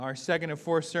Our second of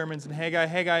four sermons in Haggai.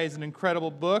 Haggai is an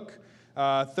incredible book,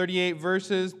 38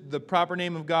 verses. The proper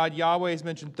name of God, Yahweh, is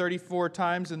mentioned 34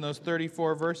 times in those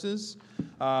 34 verses.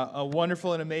 A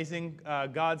wonderful and amazing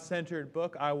God-centered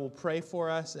book. I will pray for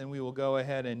us, and we will go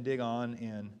ahead and dig on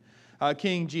in.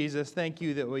 King Jesus, thank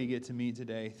you that we get to meet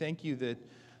today. Thank you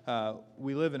that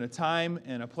we live in a time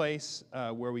and a place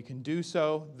where we can do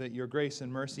so, that your grace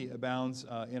and mercy abounds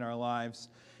in our lives.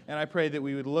 And I pray that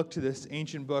we would look to this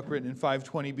ancient book written in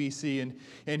 520 BC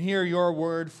and hear your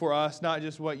word for us, not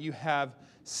just what you have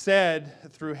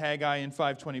said through Haggai in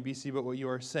 520 BC, but what you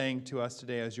are saying to us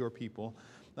today as your people.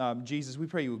 Jesus, we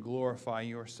pray you would glorify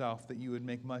yourself, that you would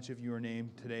make much of your name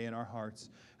today in our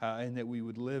hearts, and that we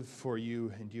would live for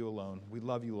you and you alone. We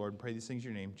love you, Lord, and pray these things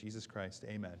in your name, Jesus Christ.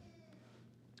 Amen.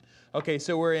 Okay,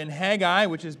 so we're in Haggai,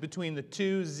 which is between the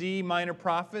two Z minor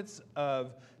prophets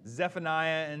of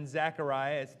Zephaniah and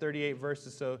Zechariah. It's 38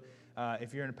 verses, so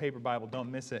if you're in a paper Bible, don't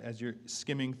miss it as you're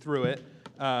skimming through it.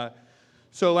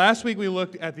 So last week we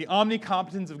looked at the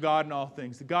omnicompetence of God in all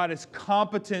things. That God is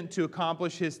competent to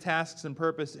accomplish his tasks and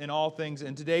purpose in all things.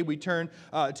 And today we turn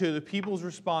to the people's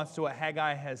response to what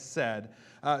Haggai has said.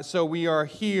 So we are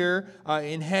here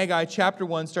in Haggai chapter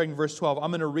 1, starting verse 12.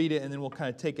 I'm going to read it and then we'll kind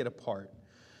of take it apart.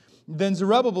 Then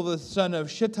Zerubbabel the son of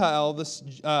Shealtiel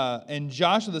and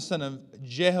Joshua the son of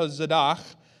Jehozadak,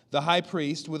 the high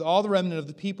priest, with all the remnant of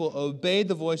the people, obeyed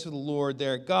the voice of the Lord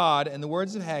their God and the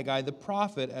words of Haggai the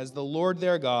prophet, as the Lord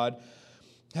their God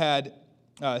had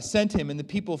sent him, and the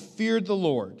people feared the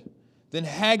Lord. Then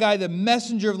Haggai the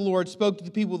messenger of the Lord spoke to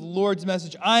the people the Lord's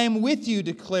message, "I am with you,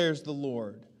 declares the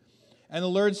Lord." And the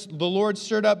Lord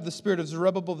stirred up the spirit of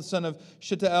Zerubbabel, the son of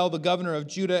Shealtiel, the governor of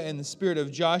Judah, and the spirit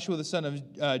of Joshua, the son of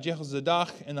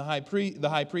Jehozadak, and the high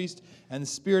priest, and the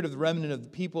spirit of the remnant of the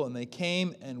people. And they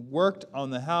came and worked on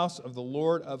the house of the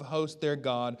Lord of hosts, their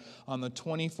God, on the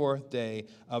 24th day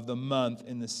of the month,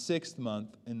 in the 6th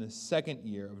month, in the 2nd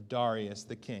year of Darius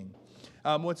the king.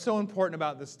 What's so important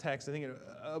about this text, I think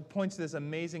it points to this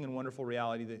amazing and wonderful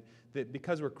reality that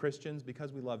because we're Christians,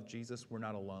 because we love Jesus, we're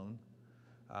not alone.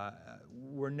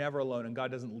 We're never alone, and God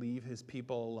doesn't leave his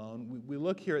people alone. We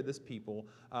look here at this people.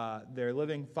 They're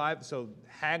living so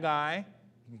Haggai,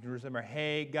 you can remember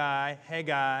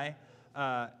Haggai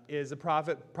is a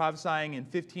prophet prophesying in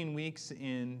 15 weeks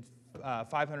in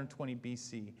 520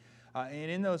 BC.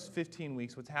 And in those 15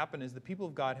 weeks, what's happened is the people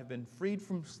of God have been freed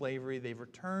from slavery. They've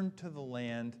returned to the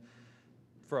land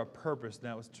for a purpose, and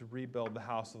that was to rebuild the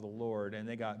house of the Lord. And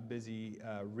they got busy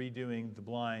redoing the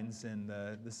blinds and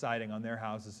the siding on their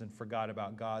houses and forgot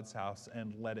about God's house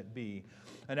and let it be.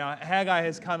 And now Haggai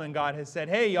has come and God has said,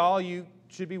 "Hey, y'all, you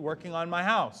should be working on my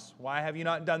house. Why have you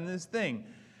not done this thing?"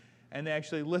 And they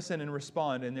actually listen and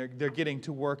respond, and they're getting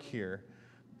to work here.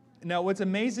 Now, what's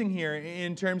amazing here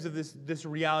in terms of this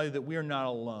reality that we are not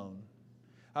alone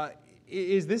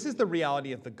is the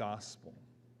reality of the gospel.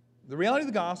 The reality of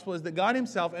the gospel is that God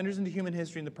himself enters into human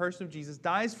history in the person of Jesus,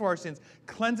 dies for our sins,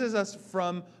 cleanses us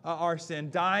from our sin,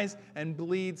 dies and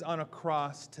bleeds on a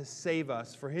cross to save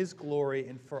us for his glory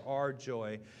and for our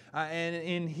joy.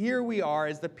 And here we are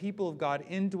as the people of God,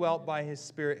 indwelt by his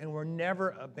Spirit, and we're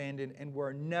never abandoned and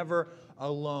we're never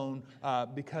alone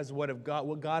because what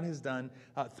God has done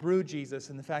through Jesus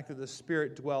and the fact that the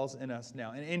Spirit dwells in us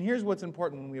now. And here's what's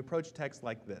important when we approach texts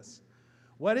like this.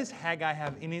 How does Haggai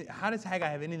have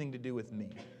anything to do with me?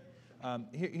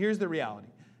 Here's the reality.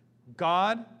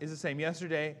 God is the same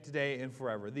yesterday, today, and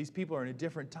forever. These people are in a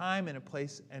different time and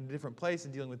a different place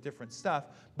and dealing with different stuff,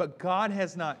 but God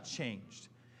has not changed.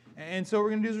 And so what we're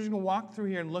going to do is we're just going to walk through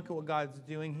here and look at what God's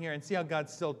doing here and see how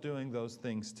God's still doing those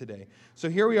things today. So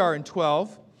here we are in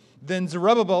 12. Then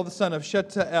Zerubbabel, the son of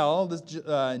Shealtiel,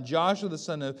 and Joshua, the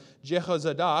son of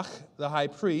Jehozadak, the high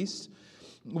priest,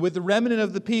 with the remnant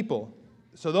of the people.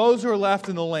 So those who are left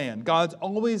in the land, God's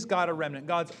always got a remnant.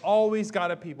 God's always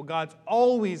got a people. God's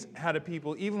always had a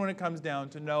people, even when it comes down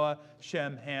to Noah,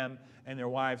 Shem, Ham, and their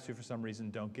wives who for some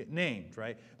reason don't get named,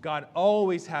 right? God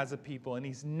always has a people, and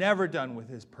he's never done with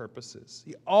his purposes.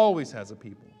 He always has a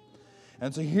people.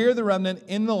 And so here the remnant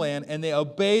in the land, and they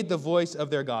obeyed the voice of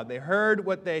their God. They heard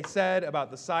what they said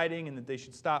about the siding and that they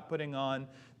should stop putting on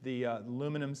the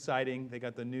aluminum siding. They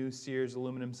got the new Sears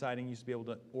aluminum siding. You used to be able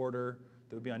to order.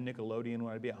 That would be on Nickelodeon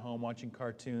when I'd be at home watching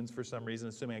cartoons for some reason,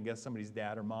 assuming I guess somebody's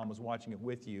dad or mom was watching it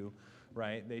with you,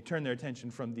 right? They turned their attention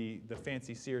from the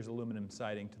fancy Sears aluminum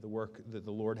siding to the work that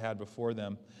the Lord had before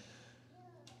them.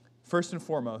 First and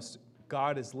foremost,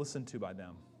 God is listened to by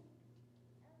them.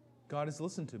 God is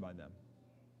listened to by them.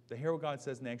 They hear what God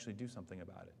says and they actually do something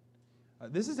about it.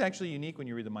 This is actually unique when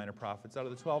you read the minor prophets. Out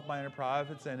of the 12 minor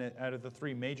prophets and out of the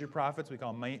 3 major prophets, we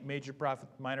call them major prophet,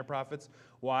 minor prophets.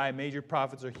 Why? Major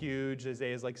prophets are huge.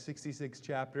 Isaiah is like 66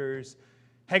 chapters.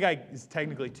 Haggai is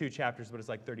technically 2 chapters, but it's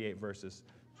like 38 verses.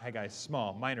 Haggai is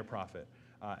small, minor prophet.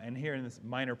 And here in this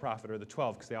minor prophet are the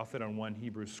 12 because they all fit on one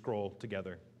Hebrew scroll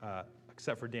together,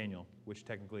 except for Daniel, which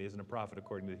technically isn't a prophet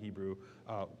according to the Hebrew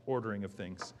ordering of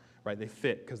things. Right? They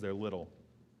fit because they're little.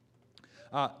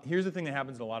 Here's the thing that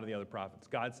happens in a lot of the other prophets.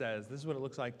 God says, this is what it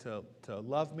looks like to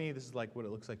love me. This is like what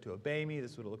it looks like to obey me.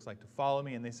 This is what it looks like to follow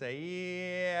me. And they say,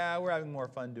 yeah, we're having more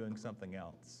fun doing something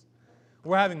else.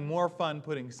 We're having more fun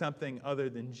putting something other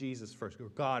than Jesus first, or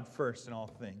God first in all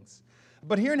things.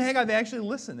 But here in Haggai, they actually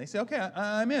listen. They say, okay,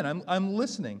 I'm in. I'm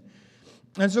listening.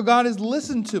 And so God is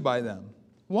listened to by them.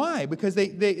 Why? Because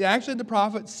they actually, the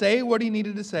prophet, say what he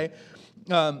needed to say.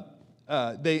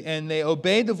 They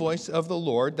obeyed the voice of the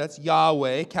Lord. That's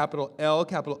Yahweh, capital L,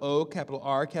 capital O, capital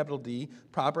R, capital D,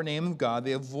 proper name of God.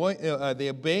 They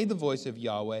obeyed the voice of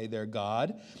Yahweh, their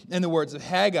God, and the words of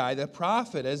Haggai, the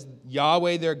prophet, as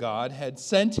Yahweh, their God, had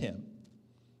sent him.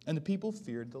 And the people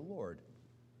feared the Lord.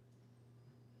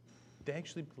 They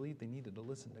actually believed they needed to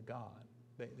listen to God.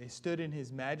 They stood in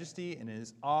his majesty and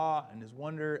his awe and his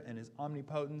wonder and his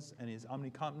omnipotence and his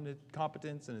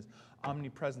omnicompetence and his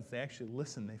omnipresence. They actually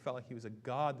listened. They felt like he was a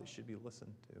God that should be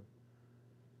listened to.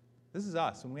 This is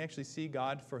us. When we actually see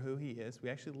God for who he is,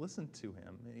 we actually listen to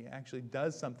him. He actually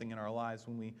does something in our lives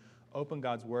when we open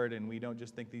God's word and we don't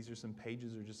just think these are some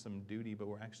pages or just some duty, but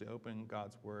we're actually opening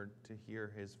God's word to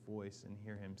hear his voice and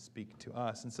hear him speak to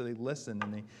us. And so they listen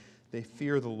and they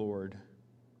fear the Lord.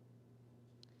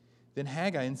 Then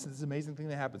Haggai, and this amazing thing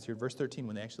that happens here, verse 13,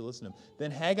 when they actually listen to him. Then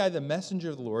Haggai, the messenger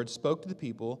of the Lord, spoke to the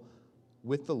people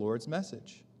with the Lord's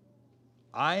message.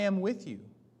 I am with you,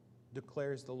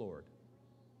 declares the Lord.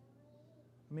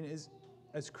 I mean,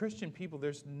 as Christian people,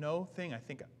 there's no thing I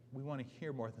think we want to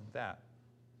hear more than that,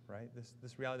 right?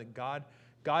 This reality that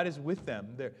God is with them.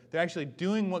 They're actually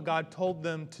doing what God told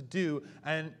them to do,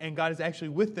 and God is actually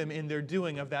with them in their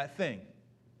doing of that thing.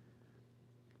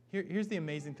 Here's the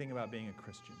amazing thing about being a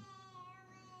Christian.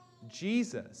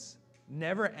 Jesus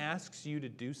never asks you to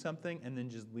do something and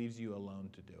then just leaves you alone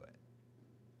to do it.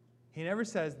 He never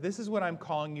says, this is what I'm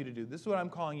calling you to do. This is what I'm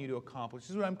calling you to accomplish.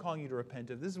 This is what I'm calling you to repent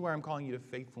of. This is where I'm calling you to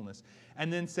faithfulness.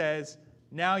 And then says,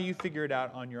 now you figure it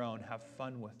out on your own. Have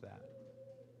fun with that.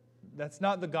 That's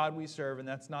not the God we serve, and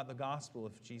that's not the gospel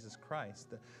of Jesus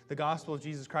Christ. The gospel of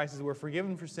Jesus Christ is that we're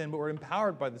forgiven for sin, but we're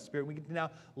empowered by the Spirit. We get to now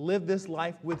live this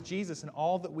life with Jesus in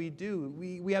all that we do.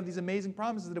 We have these amazing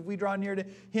promises that if we draw near to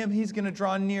him, he's going to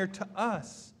draw near to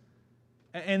us.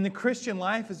 And the Christian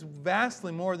life is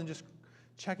vastly more than just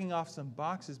checking off some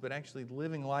boxes, but actually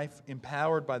living life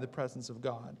empowered by the presence of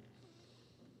God.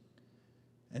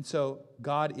 And so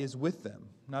God is with them.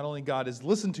 Not only God is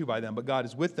listened to by them, but God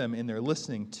is with them in their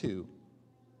listening to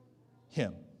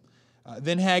him.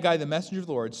 Then Haggai, the messenger of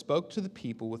the Lord, spoke to the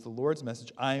people with the Lord's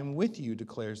message. I am with you,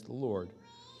 declares the Lord.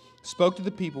 Spoke to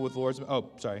the people with the Lord's...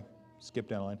 skip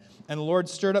down a line. And the Lord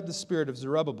stirred up the spirit of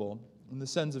Zerubbabel and the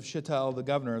sons of Shealtiel, the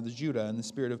governor of the Judah, and the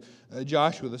spirit of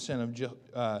Joshua, the son of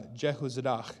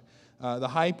Jehozadak, the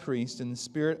high priest, and the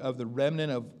spirit of the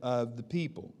remnant of the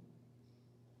people.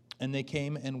 And they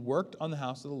came and worked on the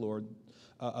house of the Lord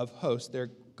of hosts, their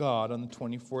God, on the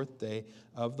 24th day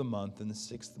of the month, in the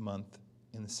 6th month,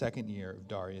 in the 2nd year of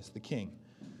Darius the king.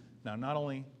 Now, not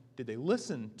only did they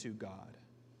listen to God,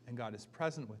 and God is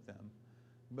present with them,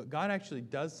 but God actually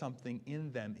does something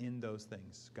in them in those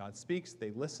things. God speaks,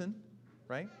 they listen,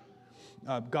 right?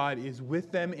 God is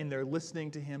with them in their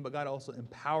listening to him, but God also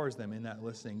empowers them in that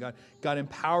listening. God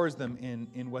empowers them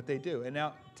in what they do. And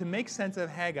now, to make sense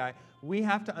of Haggai, we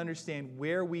have to understand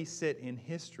where we sit in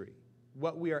history,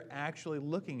 what we are actually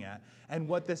looking at, and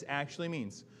what this actually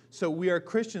means. So we are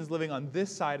Christians living on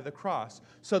this side of the cross.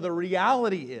 So the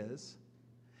reality is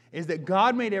that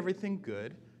God made everything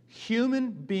good.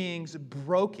 Human beings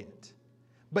broke it.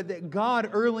 But that God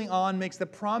early on makes the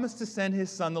promise to send his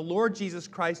Son, the Lord Jesus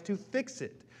Christ, to fix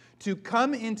it, to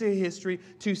come into history,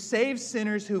 to save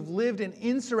sinners who've lived in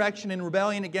insurrection and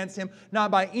rebellion against him, not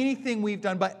by anything we've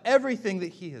done, but everything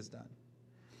that he has done.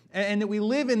 And that we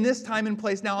live in this time and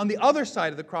place now on the other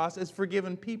side of the cross as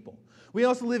forgiven people. We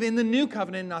also live in the new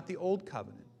covenant, not the old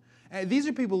covenant. And these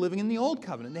are people living in the old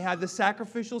covenant. They had the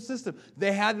sacrificial system.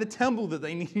 They had the temple that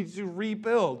they needed to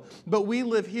rebuild. But we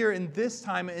live here in this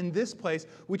time, in this place,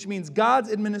 which means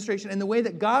God's administration and the way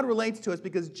that God relates to us,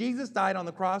 because Jesus died on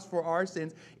the cross for our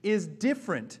sins, is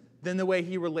different than the way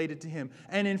he related to him.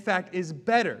 And in fact, is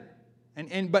better.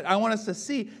 But I want us to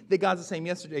see that God's the same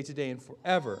yesterday, today, and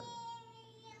forever.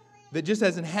 That just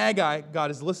as in Haggai,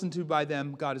 God is listened to by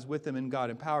them, God is with them, and God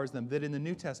empowers them, that in the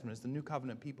New Testament, as the new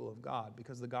covenant people of God,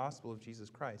 because of the gospel of Jesus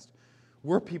Christ,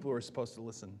 we're people who are supposed to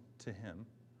listen to him.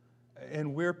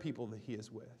 And we're people that he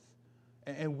is with.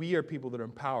 And we are people that are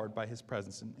empowered by his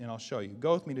presence. And I'll show you.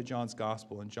 Go with me to John's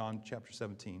gospel in John chapter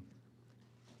 17.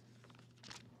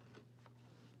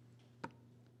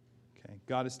 Okay,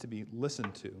 God is to be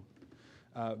listened to.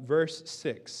 Verse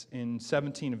 6 in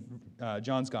 17 of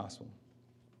John's gospel.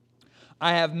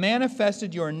 I have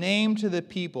manifested your name to the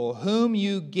people whom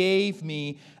you gave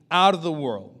me out of the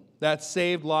world. That's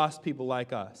saved, lost people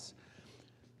like us.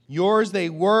 Yours they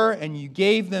were, and you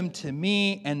gave them to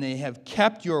me, and they have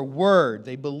kept your word.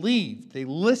 They believed, they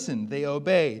listened, they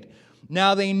obeyed.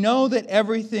 Now they know that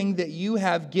everything that you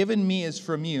have given me is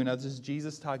from you. Now this is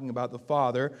Jesus talking about the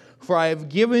Father. For I have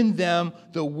given them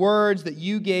the words that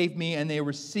you gave me, and they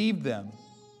received them,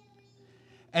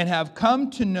 and have come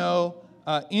to know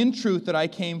in truth that I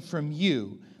came from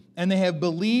you, and they have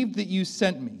believed that you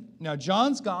sent me. Now,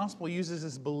 John's gospel uses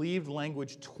this believed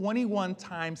language 21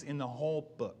 times in the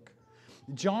whole book.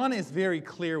 John is very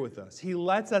clear with us. He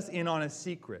lets us in on a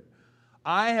secret.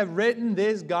 I have written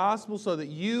this gospel so that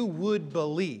you would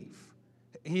believe.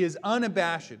 He is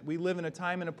unabashed. We live in a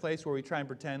time and a place where we try and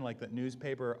pretend like that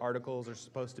newspaper articles are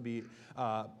supposed to be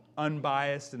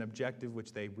unbiased and objective,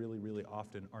 which they really, really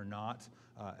often are not.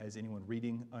 As anyone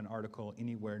reading an article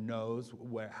anywhere knows,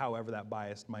 however that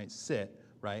bias might sit,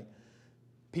 right?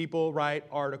 People write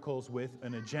articles with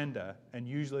an agenda, and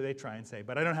usually they try and say,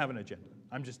 but I don't have an agenda.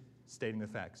 I'm just stating the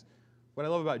facts. What I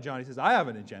love about John, he says, I have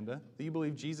an agenda, that you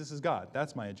believe Jesus is God.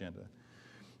 That's my agenda.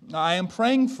 I am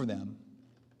praying for them.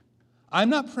 I'm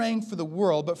not praying for the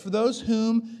world, but for those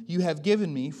whom you have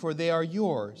given me, for they are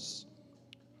yours.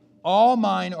 All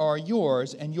mine are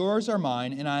yours, and yours are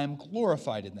mine, and I am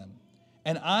glorified in them.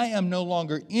 And I am no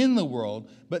longer in the world,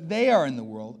 but they are in the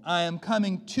world. I am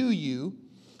coming to you.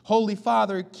 Holy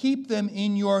Father, keep them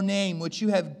in your name, which you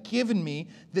have given me,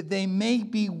 that they may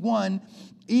be one,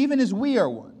 even as we are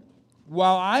one.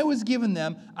 While I was given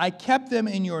them, I kept them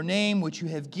in your name, which you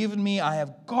have given me. I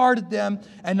have guarded them,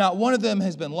 and not one of them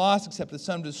has been lost except the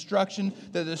son of destruction,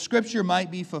 that the scripture might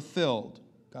be fulfilled.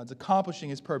 God's accomplishing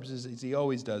his purposes as he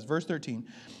always does. Verse 13,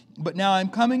 but now I'm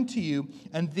coming to you,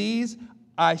 and these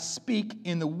I speak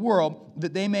in the world,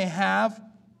 that they may have,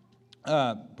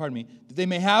 that they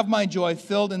may have my joy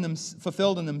fulfilled in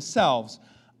themselves.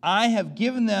 I have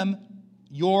given them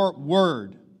your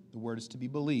word. The word is to be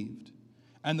believed.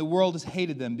 And the world has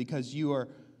hated them because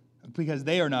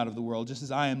they are not of the world, just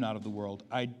as I am not of the world.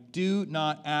 I do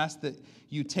not ask that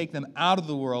you take them out of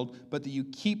the world, but that you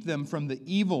keep them from the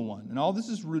evil one. And all this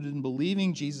is rooted in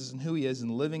believing Jesus and who he is,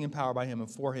 and living in power by him and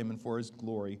for his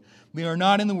glory. We are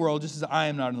not in the world, just as I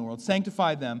am not in the world.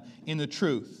 Sanctify them in the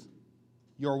truth.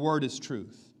 Your word is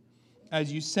truth.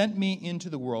 As you sent me into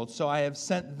the world, so I have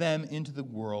sent them into the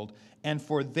world. And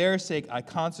for their sake I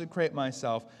consecrate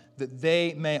myself, that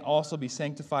they may also be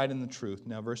sanctified in the truth.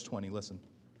 Now, verse 20, listen.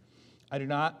 I do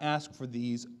not ask for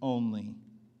these only,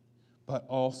 but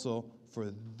also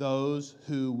for those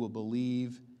who will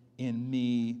believe in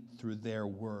me through their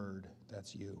word.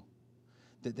 That's you.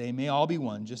 That they may all be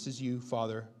one, just as you,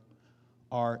 Father,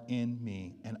 are in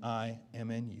me, and I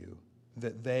am in you.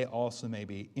 That they also may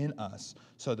be in us,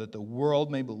 so that the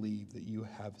world may believe that you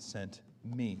have sent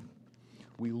me.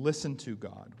 We listen to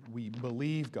God. We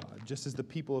believe God, just as the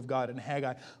people of God in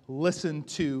Haggai listened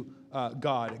to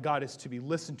God. God is to be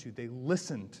listened to. They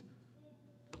listened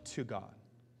to God.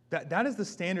 That is the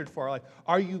standard for our life.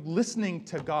 Are you listening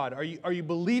to God? Are you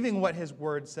believing what his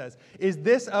word says? Is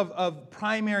this of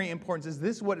primary importance? Is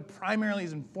this what primarily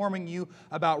is informing you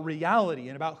about reality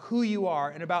and about who you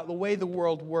are and about the way the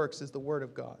world works, is the word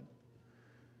of God?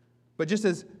 But just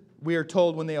as we are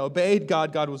told when they obeyed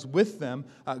God, God was with them,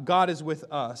 God is with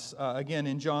us. Again,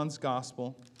 in John's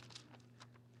gospel.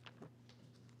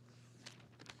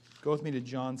 Go with me to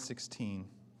John 16.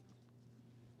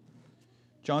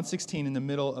 John 16 in the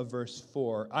middle of verse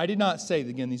 4. I did not say,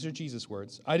 again, these are Jesus'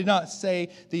 words. I did not say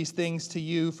these things to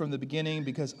you from the beginning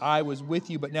because I was with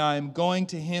you, but now I am going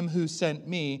to him who sent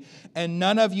me, and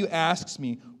none of you asks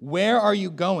me, where are you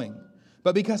going?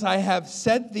 But because I have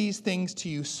said these things to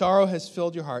you, sorrow has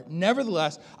filled your heart.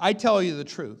 Nevertheless, I tell you the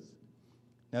truth.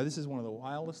 Now, this is one of the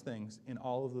wildest things in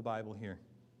all of the Bible here.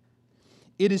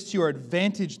 It is to your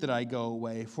advantage that I go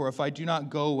away, for if I do not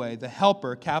go away, the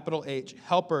Helper, capital H,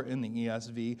 Helper in the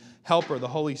ESV, Helper, the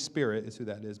Holy Spirit is who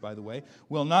that is, by the way,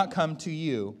 will not come to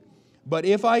you. But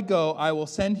if I go, I will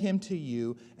send him to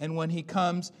you, and when he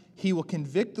comes, he will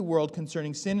convict the world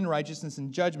concerning sin and righteousness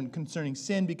and judgment, concerning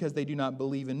sin because they do not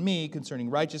believe in me, concerning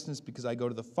righteousness because I go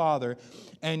to the Father,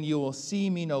 and you will see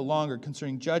me no longer,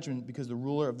 concerning judgment because the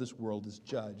ruler of this world is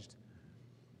judged.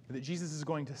 That Jesus is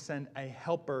going to send a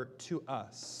helper to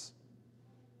us.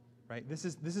 Right? This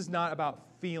is not about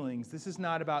feelings. This is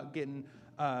not about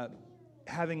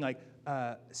having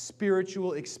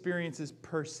spiritual experiences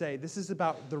per se. This is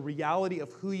about the reality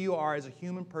of who you are as a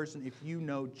human person if you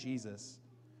know Jesus.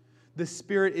 The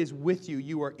Spirit is with you.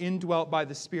 You are indwelt by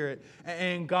the Spirit.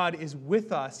 And God is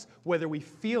with us whether we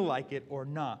feel like it or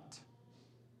not.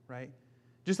 Right?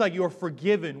 Just like you're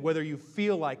forgiven whether you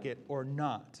feel like it or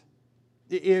not.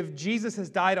 If Jesus has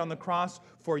died on the cross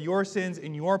for your sins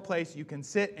in your place, you can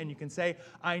sit and you can say,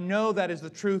 I know that is the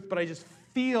truth, but I just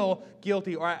feel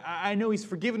guilty. Or I know He's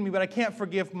forgiven me, but I can't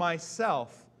forgive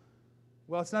myself.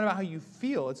 Well, it's not about how you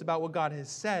feel. It's about what God has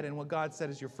said. And what God said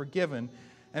is you're forgiven.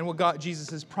 And what Jesus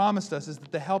has promised us is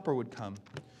that the Helper would come.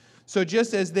 So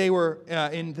just as they were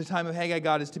in the time of Haggai,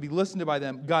 God is to be listened to by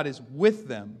them. God is with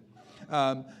them.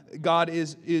 God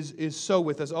is so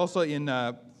with us. Also in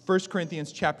 1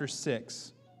 Corinthians chapter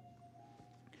 6.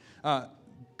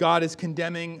 God is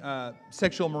condemning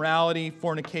sexual immorality,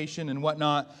 fornication, and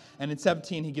whatnot. And in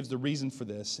 17, he gives the reason for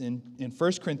this. In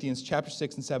 1 Corinthians chapter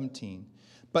 6 and 17.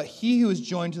 But he who is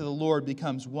joined to the Lord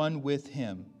becomes one with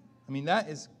him. I mean, that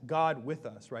is God with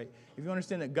us, right? If you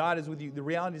understand that God is with you, the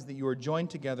reality is that you are joined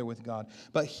together with God.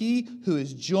 But he who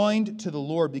is joined to the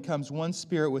Lord becomes one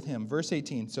spirit with him. Verse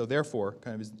 18, so therefore,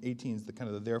 18 is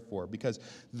the therefore, because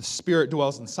the Spirit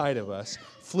dwells inside of us.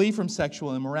 Flee from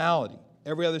sexual immorality.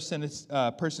 Every other sin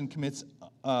person commits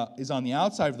is on the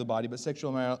outside of the body, but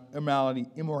sexual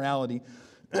immorality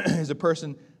is a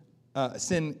person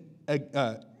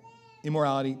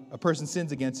immorality, a person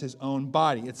sins against his own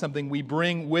body. It's something we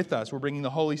bring with us. We're bringing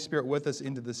the Holy Spirit with us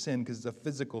into the sin because it's a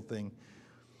physical thing.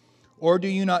 Or do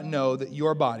you not know that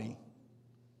your body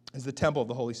is the temple of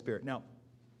the Holy Spirit? Now,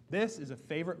 this is a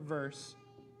favorite verse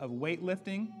of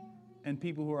weightlifting and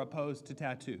people who are opposed to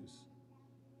tattoos.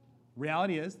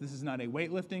 Reality is, this is not a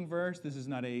weightlifting verse. This is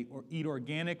not a eat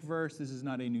organic verse. This is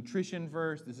not a nutrition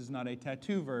verse. This is not a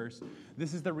tattoo verse.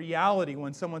 This is the reality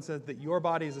when someone says that your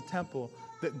body is a temple,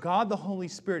 that God the Holy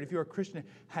Spirit, if you're a Christian,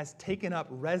 has taken up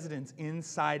residence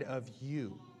inside of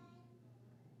you.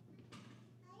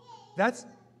 That's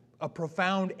a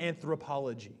profound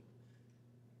anthropology.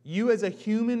 You as a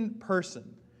human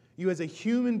person, you as a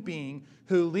human being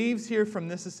who leaves here from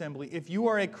this assembly, if you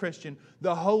are a Christian,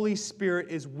 the Holy Spirit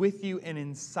is with you and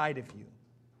inside of you.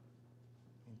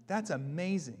 That's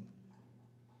amazing.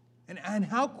 And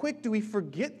how quick do we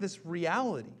forget this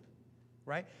reality?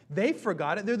 Right? They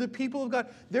forgot it. They're the people of God.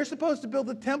 They're supposed to build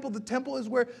the temple. The temple is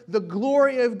where the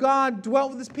glory of God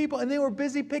dwelt with His people, and they were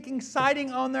busy picking siding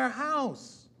on their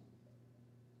house.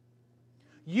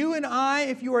 You and I,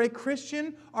 if you are a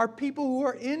Christian, are people who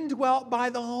are indwelt by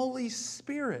the Holy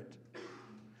Spirit.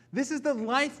 This is the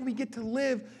life we get to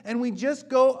live, and we just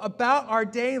go about our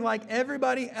day like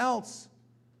everybody else.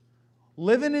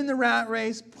 Living in the rat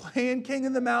race, playing king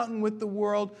of the mountain with the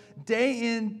world,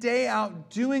 day in, day out,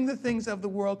 doing the things of the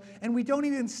world, and we don't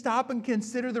even stop and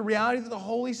consider the reality that the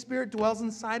Holy Spirit dwells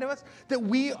inside of us, that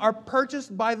we are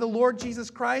purchased by the Lord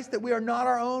Jesus Christ, that we are not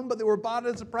our own, but that we're bought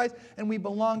at a price, and we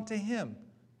belong to Him.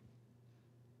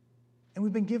 And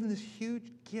we've been given this huge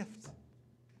gift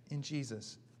in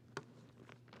Jesus.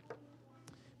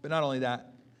 But not only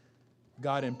that,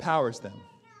 God empowers them.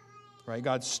 Right?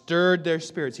 God stirred their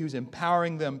spirits. He was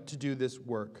empowering them to do this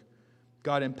work.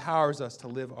 God empowers us to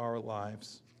live our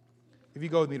lives. If you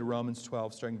go with me to Romans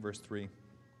 12, starting verse 3,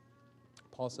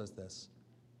 Paul says this,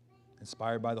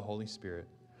 inspired by the Holy Spirit.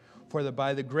 For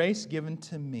by the grace given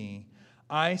to me,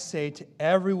 I say to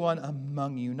everyone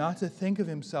among you not to think of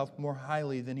himself more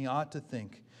highly than he ought to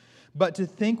think, but to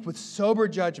think with sober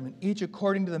judgment, each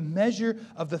according to the measure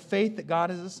of the faith that God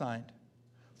has assigned.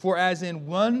 For as in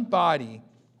one body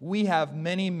we have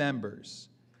many members,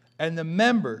 and the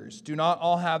members do not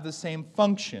all have the same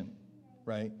function,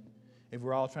 right? If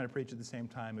we're all trying to preach at the same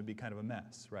time, it'd be kind of a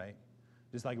mess, right?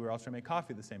 Just like if we're all trying to make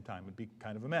coffee at the same time, it'd be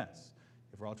kind of a mess.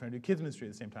 If we're all trying to do kids ministry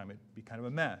at the same time, it'd be kind of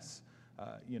a mess.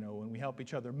 When we help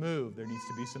each other move, there needs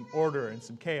to be some order and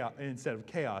some chaos instead of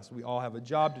chaos. We all have a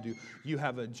job to do. You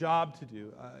have a job to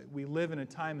do. We live in a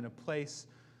time and a place.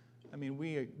 I mean,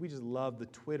 we just love the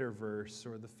Twitterverse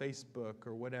or the Facebook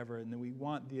or whatever, and then we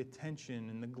want the attention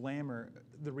and the glamour.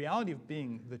 The reality of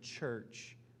being the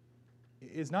church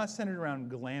is not centered around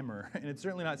glamour, and it's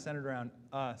certainly not centered around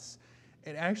us.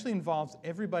 It actually involves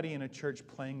everybody in a church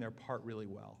playing their part really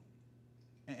well.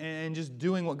 and just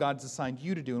doing what God's assigned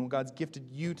you to do and what God's gifted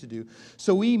you to do.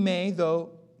 So we may,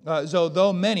 though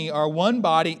many are one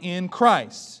body in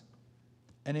Christ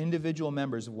and individual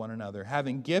members of one another,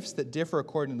 having gifts that differ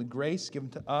according to the grace given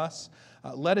to us,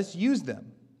 let us use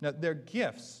them. Now, they're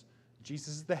gifts.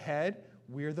 Jesus is the head,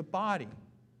 we're the body.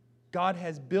 God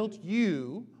has built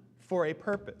you for a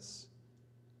purpose.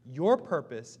 Your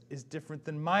purpose is different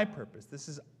than my purpose. This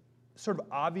is sort of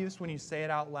obvious when you say it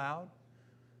out loud.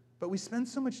 But we spend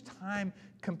so much time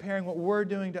comparing what we're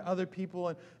doing to other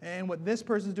people and what this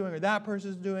person's doing or that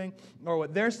person's doing, or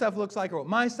what their stuff looks like or what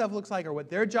my stuff looks like, or what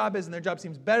their job is, and their job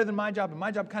seems better than my job, and my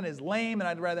job kind of is lame, and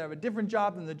I'd rather have a different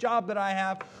job than the job that I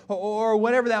have, or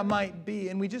whatever that might be.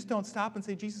 And we just don't stop and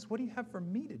say, Jesus, what do you have for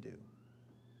me to do?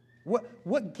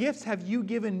 What gifts have you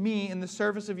given me in the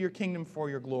service of your kingdom for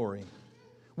your glory?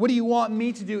 What do you want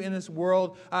me to do in this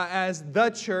world as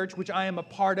the church, which I am a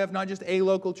part of, not just a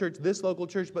local church, this local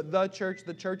church, but the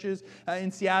churches in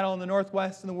Seattle and the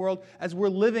Northwest and the world, as we're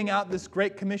living out this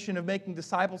great commission of making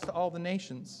disciples to all the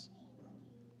nations?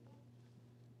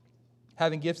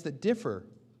 Having gifts that differ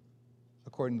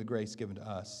according to the grace given to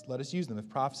us, let us use them. If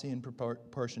prophecy in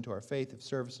proportion to our faith, if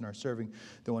service in our serving,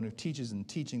 the one who teaches in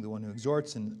teaching, the one who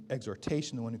exhorts in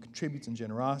exhortation, the one who contributes in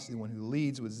generosity, the one who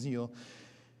leads with zeal,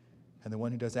 and the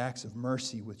one who does acts of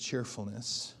mercy with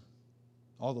cheerfulness.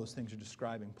 All those things are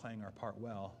describing playing our part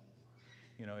well.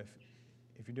 You know,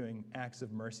 if you're doing acts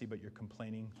of mercy, but you're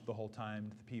complaining the whole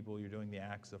time to the people you're doing the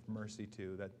acts of mercy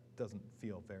to, that doesn't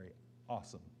feel very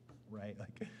awesome, right?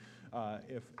 Like,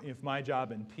 if my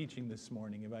job in teaching this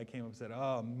morning, if I came up and said,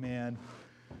 oh man,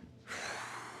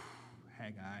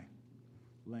 Haggai,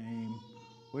 lame.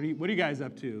 What are you guys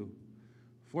up to?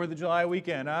 4th of July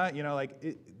weekend, huh? You know,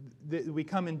 we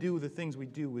come and do the things we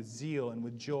do with zeal and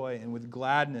with joy and with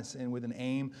gladness and with an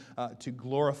aim to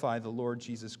glorify the Lord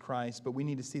Jesus Christ. But we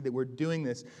need to see that we're doing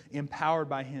this empowered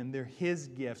by Him. They're His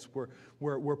gifts.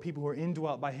 We're people who are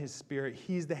indwelt by His Spirit.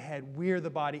 He's the head. We're the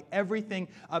body. Everything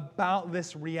about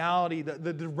this reality,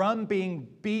 the drum being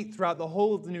beat throughout the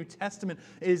whole of the New Testament,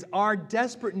 is our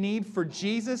desperate need for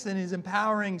Jesus and His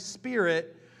empowering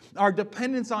Spirit, our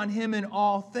dependence on Him in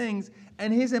all things,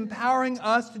 and His empowering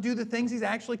us to do the things He's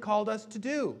actually called us to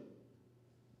do.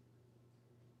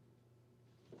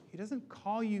 He doesn't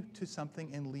call you to something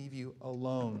and leave you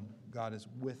alone. God is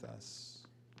with us.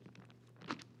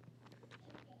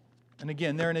 And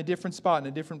again, they're in a different spot, in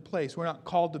a different place. We're not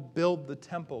called to build the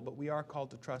temple, but we are called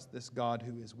to trust this God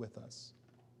who is with us.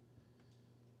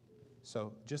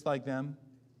 So, just like them,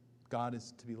 God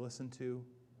is to be listened to.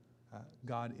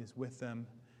 God is with them,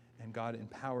 and God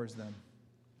empowers them.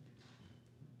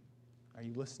 Are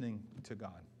you listening to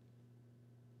God?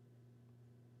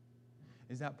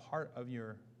 Is that part of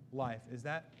your life? Is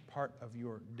that part of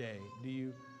your day? Do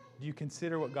you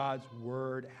consider what God's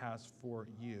Word has for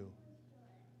you?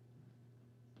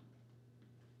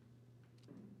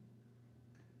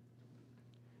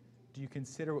 Do you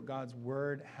consider what God's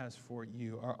Word has for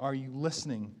you? Are you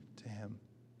listening to Him?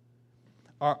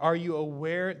 Are you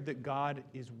aware that God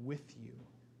is with you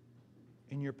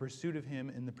in your pursuit of Him,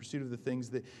 in the pursuit of the things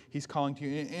that He's calling to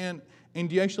you? And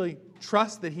do you actually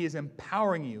trust that He is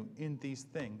empowering you in these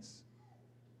things?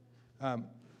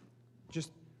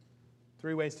 Just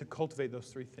 3 ways to cultivate those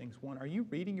 3 things. 1, are you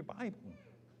reading your Bible?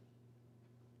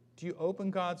 Do you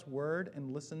open God's Word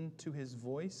and listen to His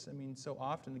voice? I mean, so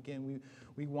often, again,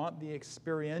 we want the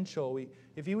experiential.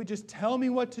 If He would just tell me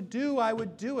what to do, I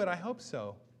would do it. I hope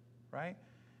so, right?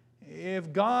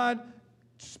 If God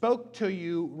spoke to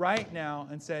you right now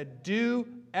and said, do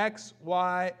X,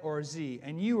 Y, or Z,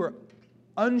 and you were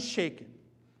unshaken,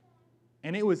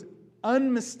 and it was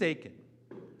unmistaken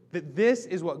that this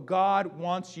is what God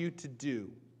wants you to do,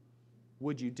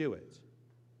 would you do it?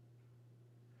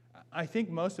 I think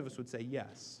most of us would say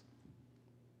yes.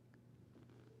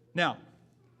 Now,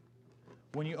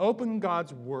 when you open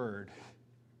God's Word,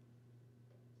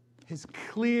 His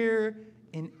clear,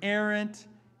 inerrant,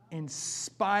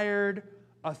 inspired,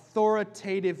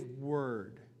 authoritative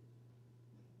Word,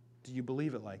 do you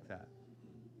believe it like that?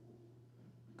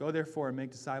 Go therefore and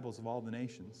make disciples of all the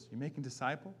nations. You're making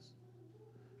disciples?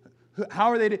 How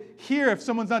are they to hear if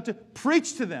someone's not to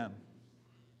preach to them?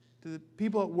 Do the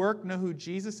people at work know who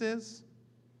Jesus is?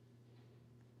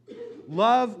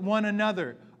 Love one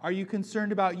another. Are you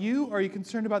concerned about you, or are you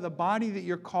concerned about the body that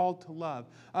you're called to love?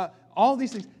 All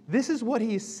these things. This is what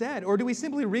He said. Or do we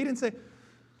simply read and say,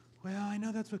 well, I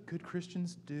know that's what good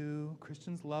Christians do.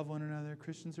 Christians love one another.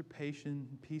 Christians are patient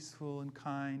and peaceful and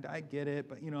kind. I get it,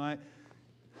 but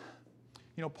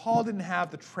Paul didn't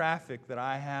have the traffic that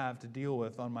I have to deal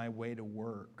with on my way to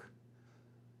work.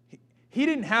 He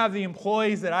didn't have the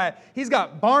employees he's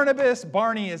got Barnabas.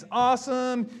 Barney is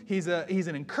awesome. He's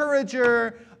an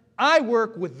encourager. I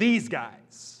work with these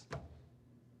guys.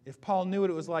 If Paul knew what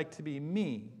it was like to be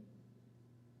me,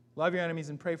 love your enemies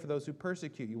and pray for those who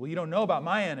persecute you. Well, you don't know about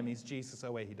my enemies, Jesus.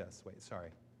 Oh, wait, he does. Wait, sorry.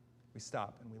 We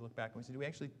stop and we look back and we say, do we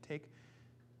actually take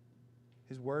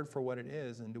his word for what it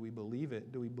is, and do we believe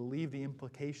it? Do we believe the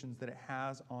implications that it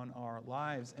has on our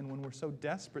lives? And when we're so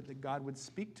desperate that God would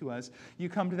speak to us, you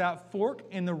come to that fork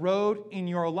in the road in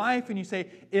your life and you say,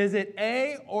 is it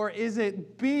A or is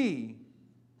it B?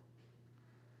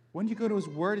 When do you go to his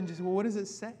word and just say, well, what does it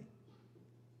say?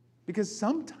 Because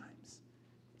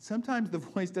sometimes the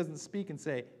voice doesn't speak and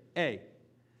say A,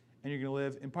 and you're going to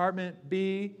live in apartment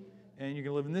B, and you're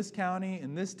going to live in this county,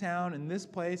 in this town, in this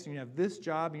place, and you have this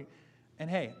job. And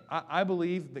hey, I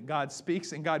believe that God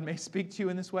speaks, and God may speak to you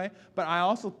in this way, but I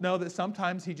also know that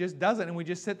sometimes he just doesn't, and we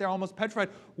just sit there almost petrified.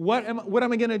 What am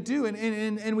I going to do?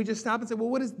 And we just stop and say, well,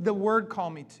 what does the word call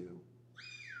me to?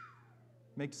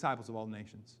 Make disciples of all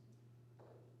nations.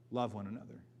 Love one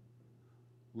another.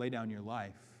 Lay down your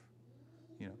life.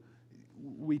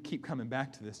 We keep coming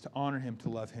back to this, to honor him, to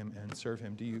love him, and serve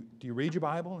him. Do you read your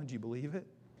Bible, and do you believe it?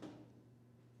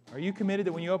 Are you committed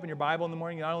that when you open your Bible in the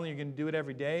morning, not only are you going to do it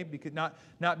every day, because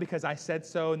not because I said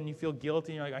so and you feel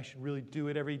guilty, and you're like, I should really do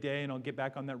it every day, and I'll get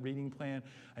back on that reading plan.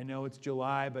 I know it's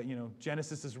July, but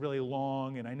Genesis is really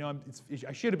long, and I know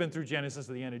I should have been through Genesis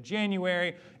at the end of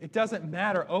January. It doesn't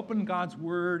matter. Open God's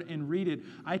Word and read it.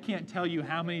 I can't tell you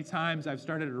how many times I've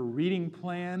started a reading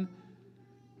plan,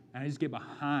 and I just get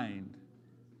behind.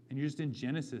 And you're just in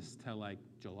Genesis till like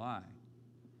July.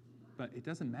 But it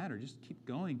doesn't matter. Just keep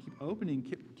going, keep opening,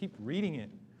 keep reading it.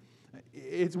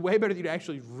 It's way better that you'd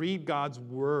actually read God's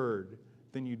word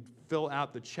than you'd fill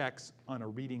out the checks on a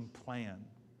reading plan.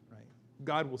 Right?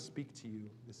 God will speak to you.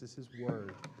 This is his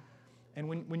word. And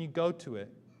when you go to it,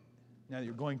 now that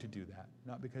you're going to do that,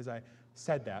 not because I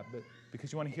said that, but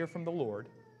because you want to hear from the Lord,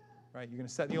 right? You're going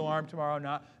to set the alarm tomorrow,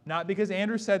 not because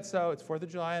Andrew said so. It's 4th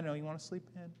of July. I know you want to sleep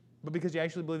in. But because you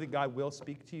actually believe that God will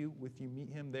speak to you if you meet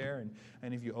him there,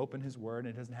 and if you open his word,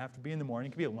 and it doesn't have to be in the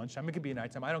morning. It could be at lunchtime. It could be at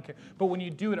nighttime. I don't care. But when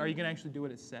you do it, are you going to actually do what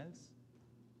it says?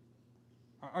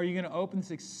 Are you going to open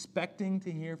this expecting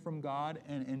to hear from God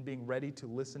and being ready to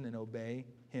listen and obey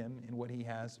him in what he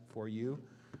has for you?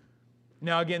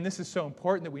 Now, again, this is so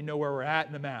important that we know where we're at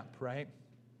in the map, right?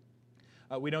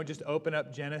 We don't just open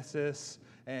up Genesis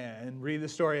and read the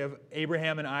story of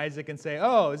Abraham and Isaac and say,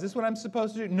 oh, is this what I'm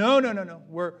supposed to do? No.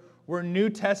 We're New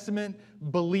Testament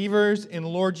believers in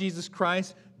Lord Jesus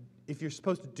Christ. If you're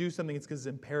supposed to do something, it's because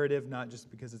it's imperative, not just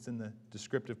because it's in the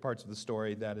descriptive parts of the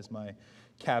story. That is my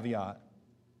caveat.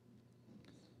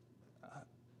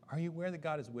 Are you aware that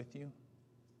God is with you?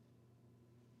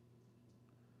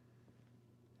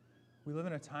 We live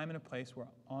in a time and a place where,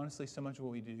 honestly, so much of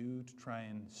what we do to try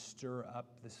and stir up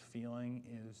this feeling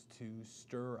is to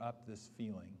stir up this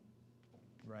feeling,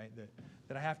 right?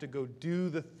 That I have to go do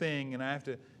the thing, and I have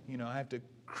to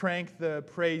crank the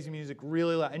praise music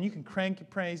really loud. And you can crank your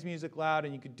praise music loud,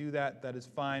 and you could do that. That is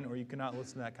fine, or you cannot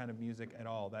listen to that kind of music at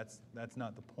all. That's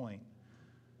not the point.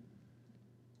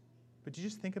 But you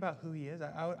just think about who he is.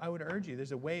 I would urge you.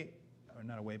 There's a way, or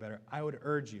not a way better. I would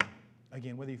urge you,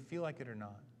 again, whether you feel like it or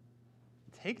not,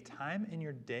 take time in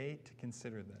your day to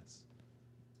consider this.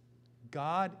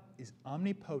 God is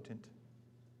omnipotent.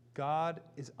 God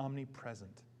is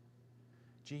omnipresent.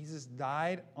 Jesus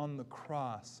died on the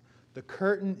cross. The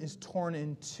curtain is torn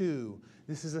in two.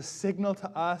 This is a signal to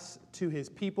us, to his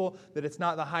people, that it's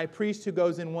not the high priest who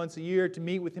goes in once a year to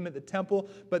meet with him at the temple,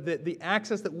 but that the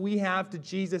access that we have to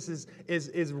Jesus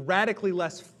is radically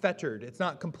less fettered. It's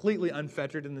not completely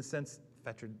unfettered in the sense,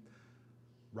 fettered,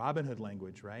 Robin Hood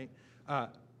language, right?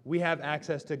 We have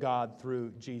access to God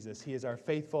through Jesus. He is our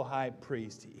faithful high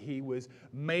priest. He was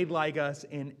made like us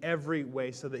in every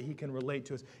way so that he can relate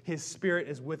to us. His Spirit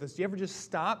is with us. Do you ever just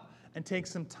stop and take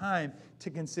some time to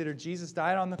consider Jesus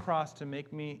died on the cross to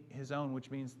make me his own,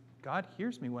 which means God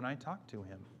hears me when I talk to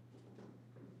him,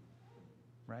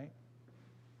 right?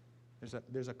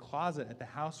 There's a closet at the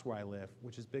house where I live,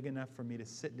 which is big enough for me to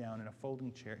sit down in a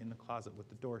folding chair in the closet with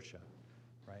the door shut,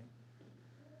 right?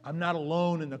 I'm not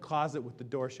alone in the closet with the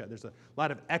door shut. There's a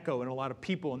lot of echo and a lot of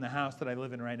people in the house that I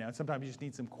live in right now. And sometimes you just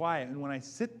need some quiet. And when I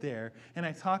sit there and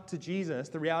I talk to Jesus,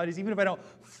 the reality is even if I don't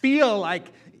feel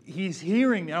like he's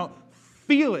hearing me, I don't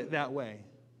feel it that way.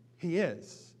 He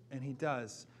is, and he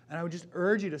does. And I would just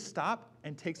urge you to stop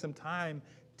and take some time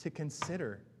to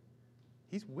consider.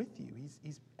 He's with you.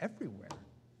 He's everywhere.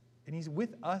 And he's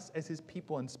with us as his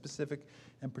people in specific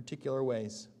and particular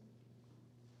ways.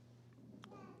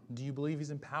 Do you believe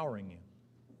he's empowering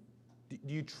you?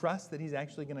 Do you trust that He's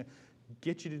actually going to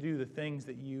get you to do the things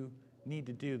that you need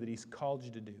to do, that He's called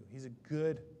you to do? He's a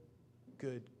good,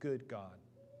 good, good God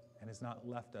and has not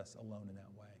left us alone in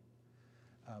that way.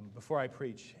 Before I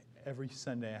preach, every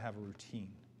Sunday I have a routine.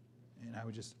 And I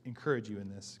would just encourage you in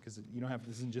this, because you don't have,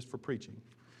 this isn't just for preaching.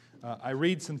 I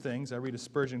read some things. I read a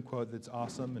Spurgeon quote that's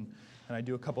awesome, and I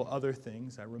do a couple other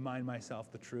things. I remind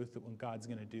myself the truth that what God's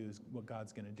going to do is what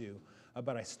God's going to do.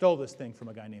 But I stole this thing from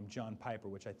a guy named John Piper,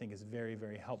 which I think is very,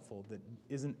 very helpful, that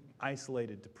isn't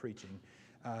isolated to preaching.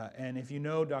 And if you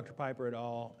know Dr. Piper at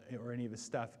all, or any of his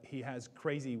stuff, he has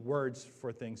crazy words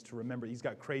for things to remember. He's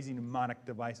got crazy mnemonic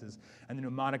devices. And the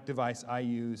mnemonic device I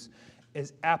use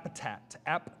is aptat.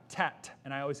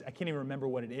 And I can't even remember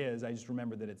what it is. I just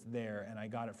remember that it's there. And I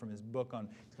got it from his book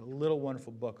he's got a little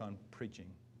wonderful book on preaching.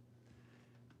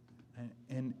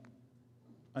 And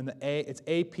on the A, it's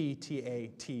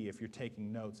APTAT if you're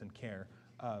taking notes and care.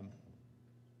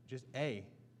 Just A.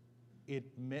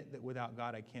 Admit that without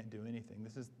God I can't do anything.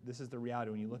 This is the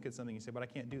reality. When you look at something, you say, but I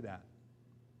can't do that.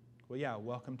 Well, yeah,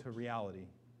 welcome to reality.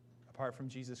 Apart from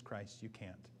Jesus Christ, you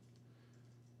can't.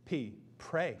 P,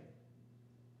 pray.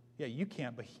 Yeah, you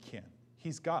can't, but He can.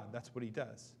 He's God. That's what He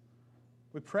does.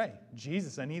 We pray.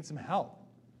 Jesus, I need some help.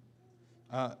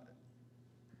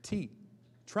 T,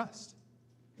 trust.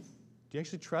 Do you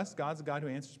actually trust God's a God who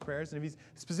answers prayers? And if He's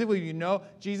specifically, you know,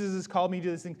 Jesus has called me to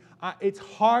do this thing. It's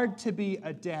hard to be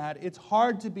a dad. It's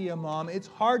hard to be a mom. It's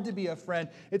hard to be a friend.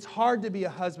 It's hard to be a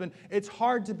husband. It's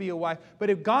hard to be a wife. But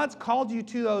if God's called you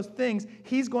to those things,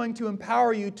 He's going to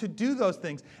empower you to do those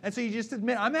things. And so you just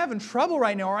admit, I'm having trouble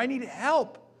right now, or I need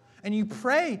help. And you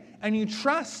pray, and you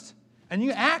trust, and you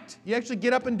act. You actually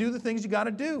get up and do the things you got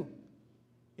to do.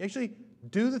 You actually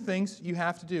do the things you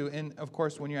have to do. And, of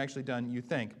course, when you're actually done, you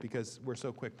thank, because we're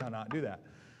so quick to not do that.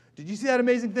 Did you see that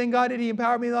amazing thing God did? He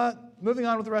empowered me a lot. Moving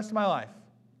on with the rest of my life.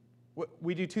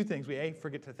 We do two things. We, A,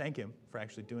 forget to thank Him for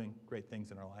actually doing great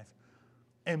things in our life.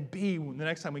 And B, the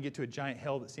next time we get to a giant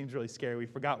hill that seems really scary, we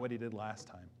forgot what He did last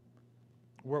time.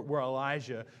 We're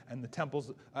Elijah and the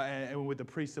temples and with the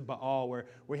priests of Baal, where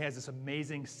he has this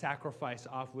amazing sacrifice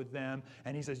off with them.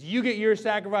 And he says, you get your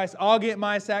sacrifice, I'll get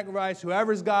my sacrifice.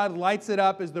 Whoever's God lights it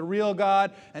up is the real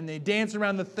God. And they dance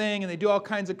around the thing, and they do all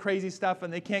kinds of crazy stuff,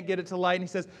 and they can't get it to light. And he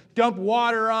says, dump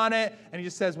water on it. And he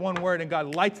just says one word, and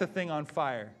God lights the thing on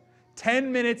fire.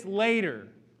 10 minutes later,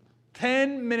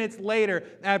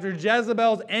 after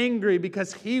Jezebel's angry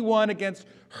because he won against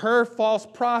her false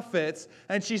prophets,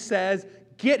 and she says,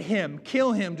 get him,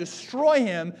 kill him, destroy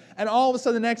him. And all of a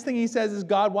sudden, the next thing he says is,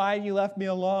 God, why have you left me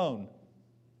alone?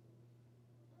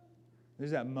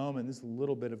 There's that moment, this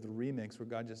little bit of the remix where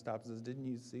God just stops and says, didn't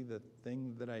you see the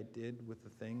thing that I did with the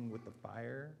thing with the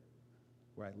fire?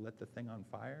 Where I lit the thing on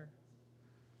fire?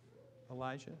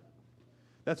 Elijah?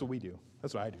 That's what we do.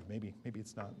 That's what I do. Maybe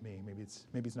it's not me. Maybe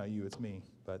it's not you. It's me.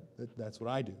 But that's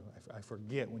what I do. I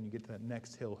forget when you get to that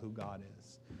next hill who God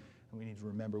is. And we need to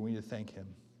remember. We need to thank Him.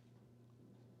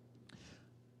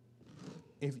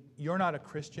 If you're not a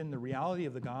Christian, the reality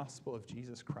of the gospel of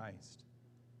Jesus Christ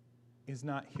is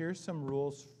not, here's some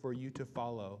rules for you to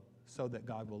follow so that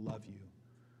God will love you,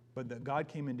 but that God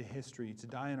came into history to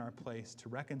die in our place, to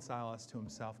reconcile us to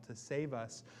Himself, to save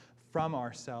us from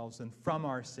ourselves and from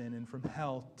our sin and from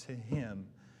hell to Him.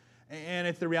 And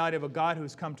it's the reality of a God who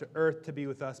has come to earth to be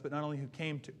with us, but not only who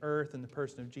came to earth in the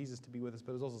person of Jesus to be with us,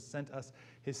 but has also sent us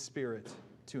His Spirit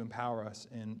to empower us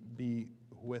and be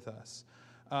with us.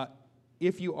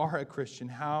 If you are a Christian,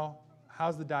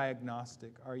 how's the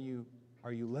diagnostic? Are you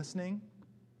listening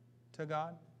to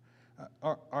God?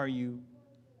 Are you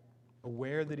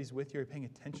aware that He's with you? Are you paying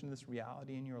attention to this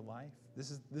reality in your life? This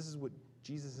is what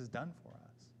Jesus has done for us.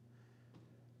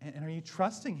 And are you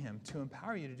trusting Him to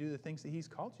empower you to do the things that He's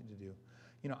called you to do?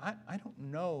 You know, I don't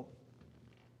know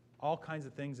all kinds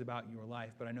of things about your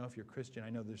life, but I know if you're a Christian, I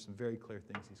know there's some very clear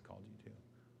things He's called you to.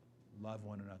 Love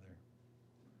one another.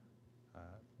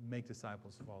 Make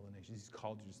disciples of all the nations. He's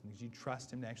called you to some things. You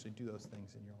trust Him to actually do those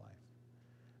things in your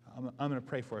life. I'm going to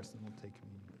pray for us, and we'll take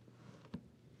communion.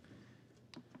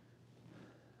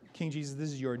 King Jesus, this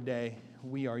is your day.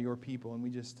 We are your people, and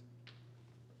we just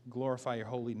glorify your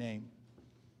holy name.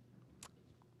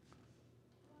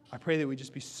 I pray that we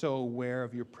just be so aware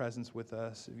of your presence with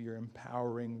us, of your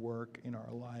empowering work in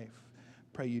our life.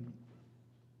 Pray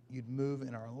you'd move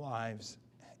in our lives,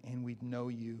 and we'd know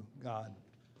you, God.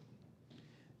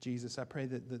 Jesus, I pray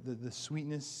that the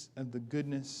sweetness and the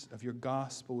goodness of your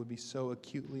gospel would be so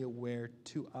acutely aware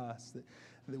to us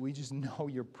that we just know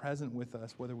you're present with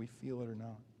us, whether we feel it or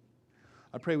not.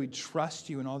 I pray we'd trust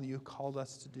you in all that you've called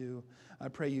us to do. I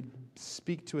pray you'd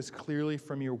speak to us clearly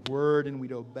from your word and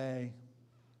we'd obey.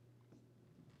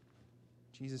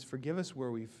 Jesus, forgive us where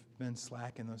we've been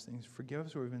slack in those things. Forgive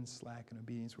us where we've been slack in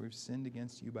obedience, where we've sinned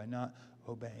against you by not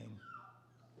obeying.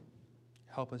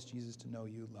 Help us, Jesus, to know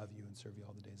you, love you, and serve you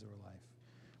all the days of our life.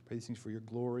 Pray these things for your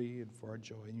glory and for our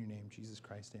joy. In your name, Jesus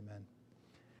Christ, amen.